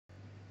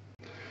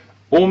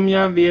Om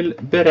jag vill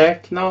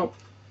beräkna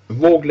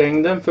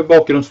våglängden för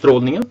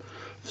bakgrundsstrålningen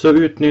så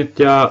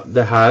utnyttjar jag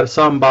det här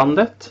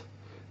sambandet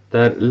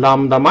där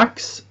lambda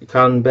max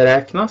kan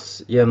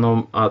beräknas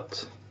genom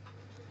att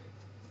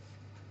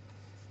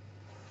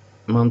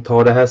man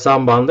tar det här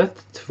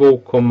sambandet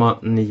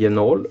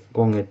 2,90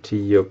 gånger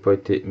 10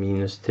 upphöjt till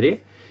minus 3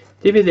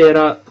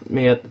 dividerat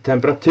med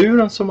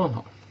temperaturen som man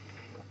har.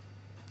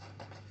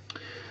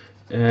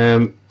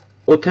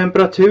 Och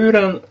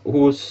temperaturen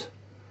hos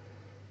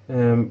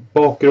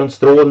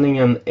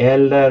bakgrundsstrålningen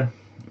eller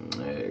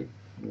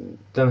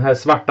den här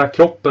svarta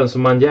kroppen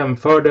som man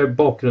jämförde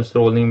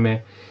bakgrundsstrålning med,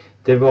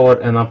 det var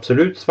en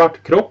absolut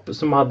svart kropp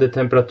som hade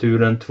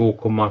temperaturen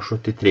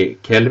 2,73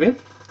 Kelvin.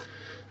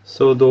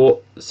 Så då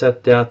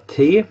sätter jag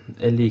T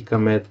är lika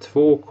med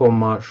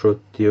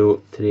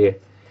 2,73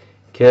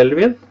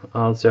 Kelvin.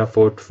 Alltså jag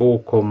får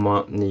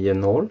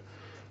 2,90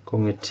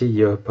 gånger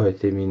 10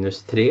 upphöjt till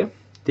minus 3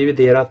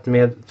 dividerat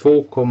med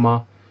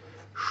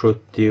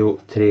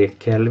 2,73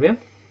 Kelvin.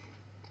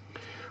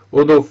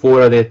 Och då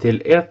får jag det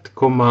till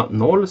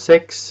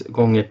 1,06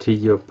 gånger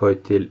 10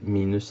 upphöjt till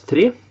minus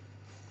 3.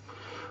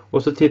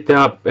 Och så tittar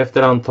jag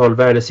efter antal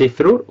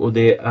värdesiffror och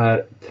det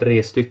är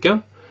 3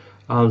 stycken.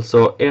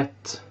 Alltså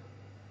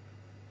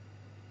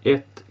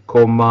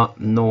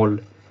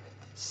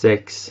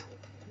 1,06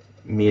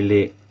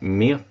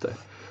 millimeter.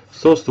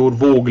 Så stor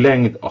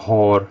våglängd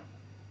har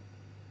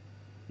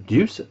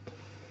ljuset.